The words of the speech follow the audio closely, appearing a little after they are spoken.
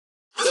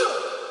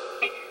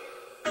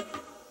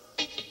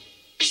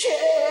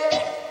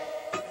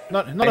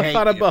Not a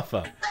fan of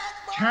Buffer.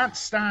 Can't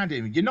stand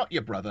him. You're not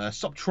your brother.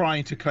 Stop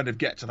trying to kind of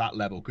get to that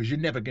level because you're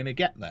never going to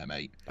get there,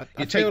 mate.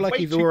 I feel like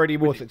he's already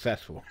more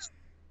successful.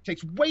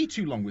 Takes way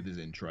too long with his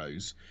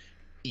intros.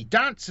 He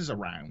dances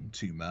around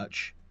too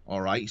much.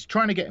 All right, he's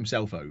trying to get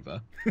himself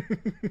over.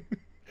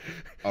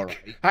 All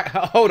right.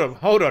 Hold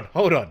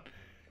on.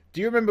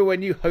 Do you remember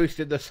when you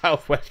hosted the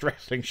Southwest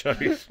Wrestling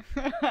shows?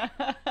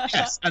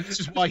 Yes, and this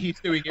is why he's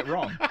doing it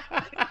wrong.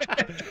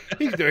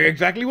 He's doing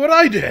exactly what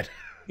I did.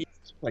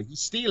 He's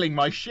stealing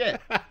my shit.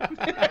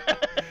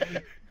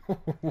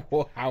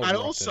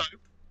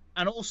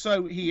 And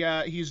also,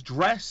 he's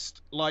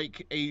dressed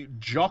like a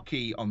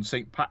jockey on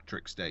St.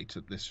 Patrick's Day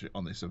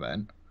on this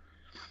event.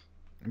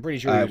 I'm pretty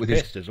sure he was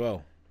pissed as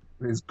well.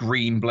 With his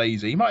green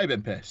blazer, he might have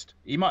been pissed.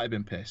 He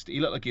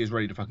looked like he was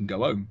ready to fucking go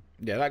home.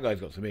 Yeah, that guy's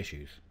got some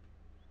issues.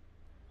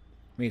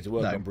 Needs to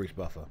work on Bruce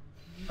Buffer.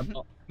 I'm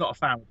not a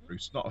fan of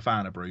Bruce. Not a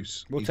fan of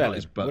Bruce. We'll tell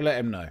him. We'll let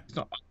him know. He's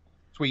not.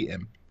 Tweet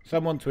him.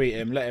 Someone tweet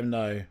him. Let him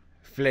know.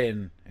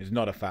 Flynn is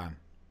not a fan.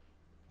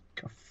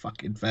 Got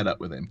fucking fed up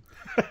with him,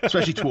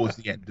 especially towards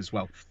the end as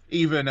well.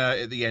 Even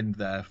at the end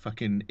there,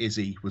 fucking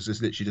Izzy was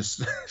just literally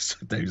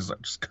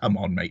just come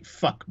on, mate,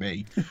 fuck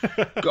me,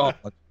 God.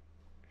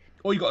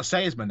 All you got to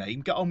say is my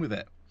name. Get on with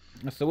it.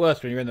 That's the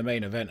worst when you're in the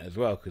main event as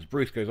well, because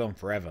Bruce goes on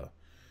forever.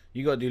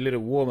 You got to do a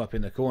little warm up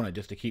in the corner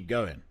just to keep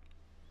going.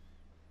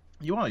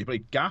 You probably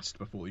gassed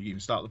before you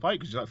even start the fight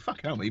because you're like,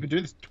 fuck hell, mate, you've been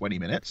doing this 20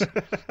 minutes.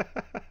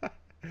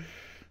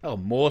 Oh,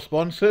 more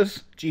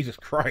sponsors? Jesus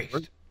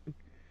Christ.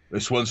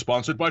 This one's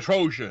sponsored by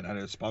Trojan, and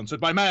it's sponsored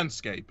by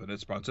Manscaped, and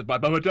it's sponsored by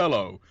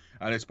Bomadello,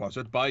 and it's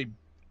sponsored by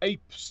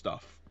Ape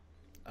Stuff.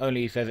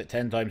 Only he says it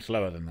 10 times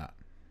slower than that.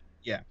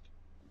 Yeah.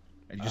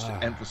 And he just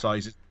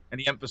emphasizes, and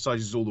he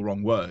emphasizes all the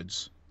wrong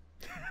words.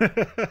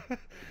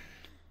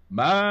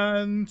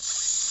 Manscaped!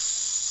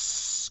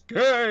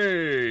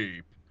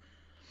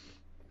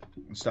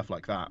 And stuff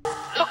like that.